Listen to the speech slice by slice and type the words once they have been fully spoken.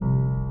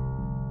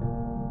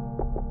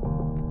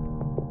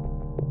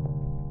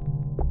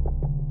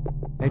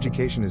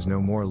education is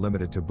no more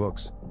limited to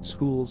books,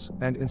 schools,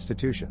 and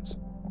institutions.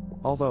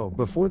 Although,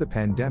 before the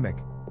pandemic,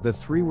 the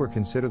three were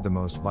considered the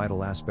most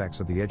vital aspects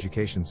of the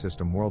education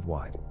system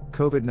worldwide,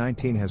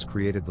 COVID-19 has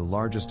created the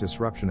largest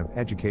disruption of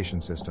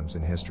education systems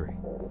in history.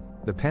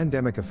 The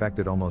pandemic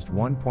affected almost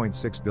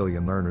 1.6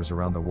 billion learners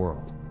around the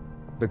world.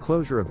 The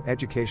closure of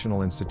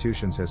educational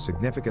institutions has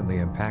significantly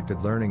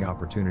impacted learning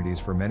opportunities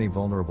for many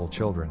vulnerable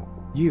children,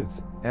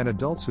 youth, and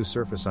adults who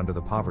surface under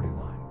the poverty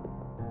line.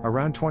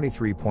 Around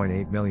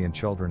 23.8 million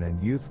children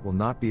and youth will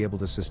not be able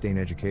to sustain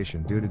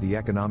education due to the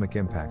economic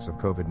impacts of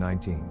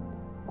COVID-19.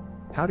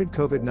 How did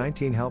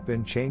COVID-19 help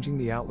in changing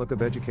the outlook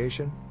of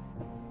education?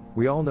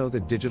 We all know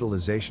that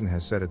digitalization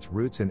has set its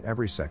roots in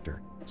every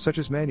sector, such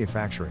as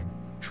manufacturing,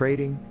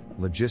 trading,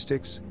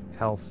 logistics,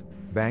 health,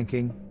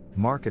 banking,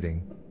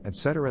 marketing,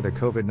 etc. The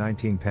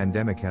COVID-19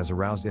 pandemic has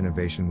aroused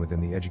innovation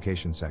within the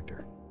education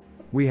sector.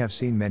 We have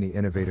seen many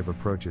innovative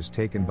approaches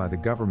taken by the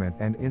government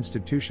and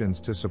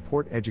institutions to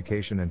support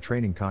education and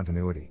training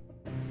continuity.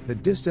 The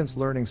distance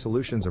learning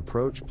solutions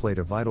approach played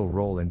a vital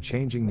role in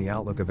changing the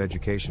outlook of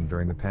education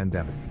during the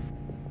pandemic.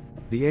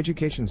 The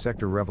education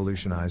sector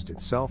revolutionized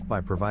itself by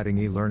providing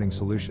e-learning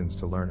solutions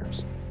to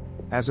learners.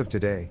 As of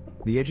today,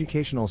 the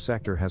educational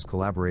sector has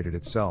collaborated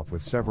itself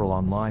with several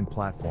online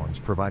platforms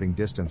providing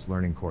distance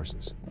learning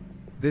courses.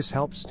 This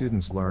helps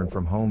students learn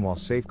from home while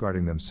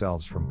safeguarding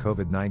themselves from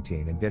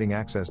COVID-19 and getting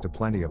access to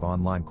plenty of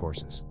online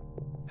courses.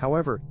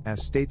 However,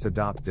 as states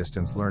adopt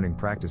distance learning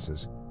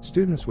practices,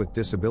 students with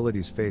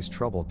disabilities face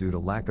trouble due to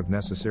lack of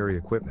necessary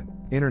equipment,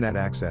 internet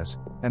access,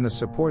 and the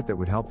support that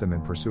would help them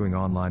in pursuing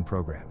online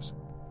programs.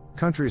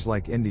 Countries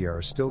like India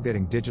are still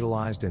getting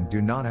digitalized and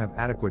do not have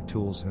adequate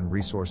tools and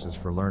resources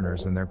for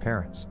learners and their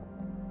parents.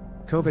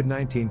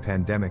 COVID-19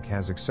 pandemic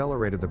has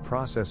accelerated the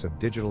process of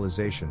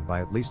digitalization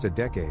by at least a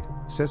decade,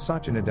 says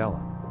Satya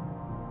Nadella.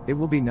 It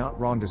will be not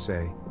wrong to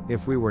say,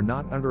 if we were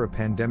not under a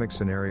pandemic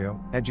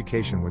scenario,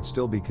 education would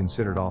still be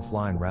considered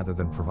offline rather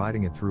than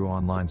providing it through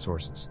online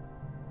sources.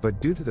 But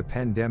due to the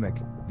pandemic,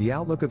 the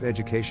outlook of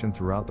education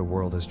throughout the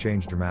world has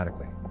changed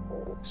dramatically.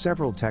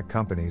 Several tech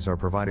companies are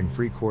providing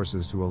free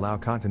courses to allow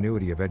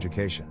continuity of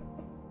education.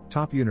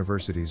 Top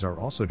universities are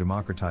also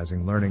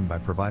democratizing learning by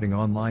providing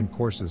online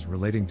courses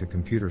relating to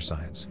computer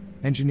science,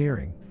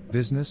 engineering,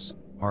 business,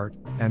 art,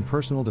 and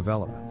personal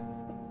development.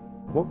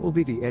 What will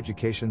be the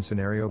education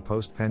scenario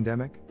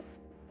post-pandemic?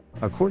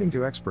 According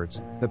to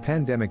experts, the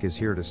pandemic is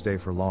here to stay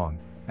for long,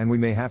 and we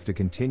may have to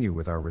continue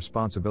with our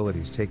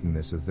responsibilities taking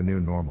this as the new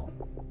normal.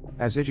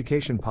 As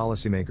education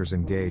policymakers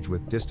engage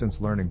with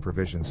distance learning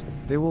provisions,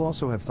 they will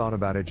also have thought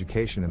about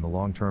education in the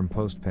long term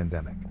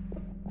post-pandemic.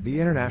 The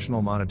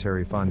International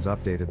Monetary Funds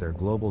updated their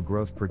global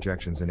growth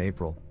projections in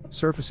April,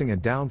 surfacing a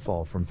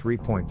downfall from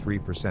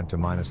 3.3% to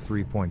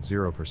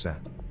 -3.0%.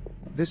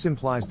 This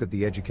implies that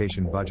the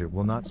education budget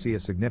will not see a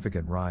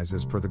significant rise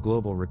as per the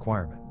global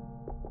requirement.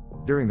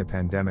 During the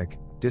pandemic,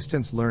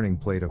 distance learning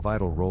played a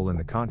vital role in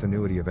the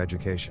continuity of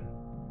education.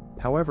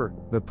 However,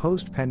 the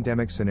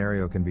post-pandemic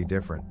scenario can be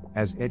different,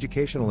 as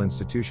educational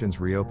institutions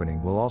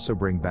reopening will also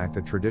bring back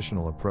the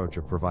traditional approach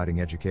of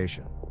providing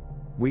education.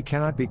 We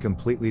cannot be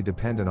completely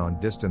dependent on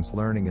distance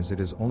learning as it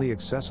is only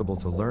accessible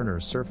to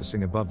learners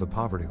surfacing above the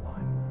poverty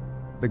line.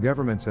 The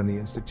governments and the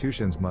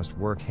institutions must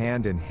work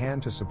hand in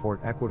hand to support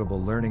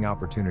equitable learning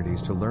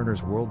opportunities to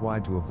learners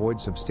worldwide to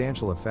avoid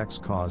substantial effects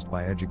caused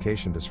by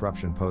education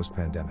disruption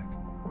post-pandemic.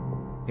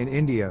 In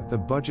India, the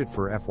budget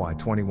for FY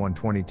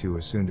 21-22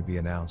 is soon to be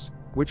announced,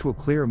 which will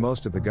clear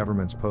most of the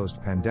government's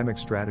post-pandemic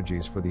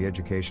strategies for the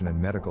education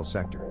and medical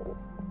sector.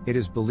 It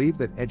is believed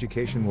that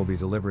education will be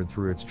delivered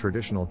through its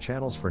traditional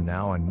channels for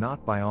now and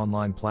not by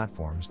online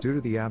platforms due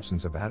to the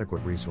absence of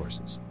adequate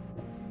resources.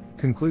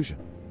 Conclusion.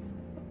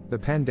 The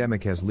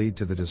pandemic has led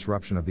to the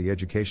disruption of the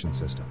education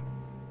system.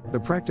 The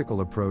practical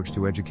approach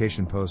to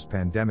education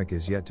post-pandemic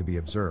is yet to be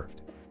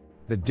observed.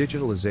 The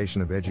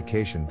digitalization of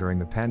education during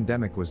the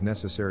pandemic was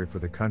necessary for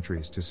the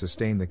countries to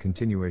sustain the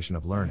continuation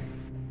of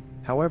learning.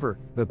 However,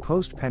 the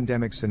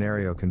post-pandemic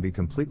scenario can be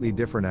completely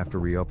different after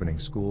reopening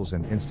schools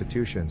and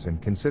institutions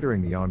and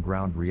considering the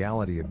on-ground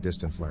reality of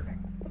distance learning.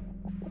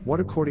 What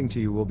according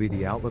to you will be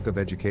the outlook of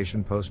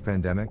education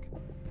post-pandemic?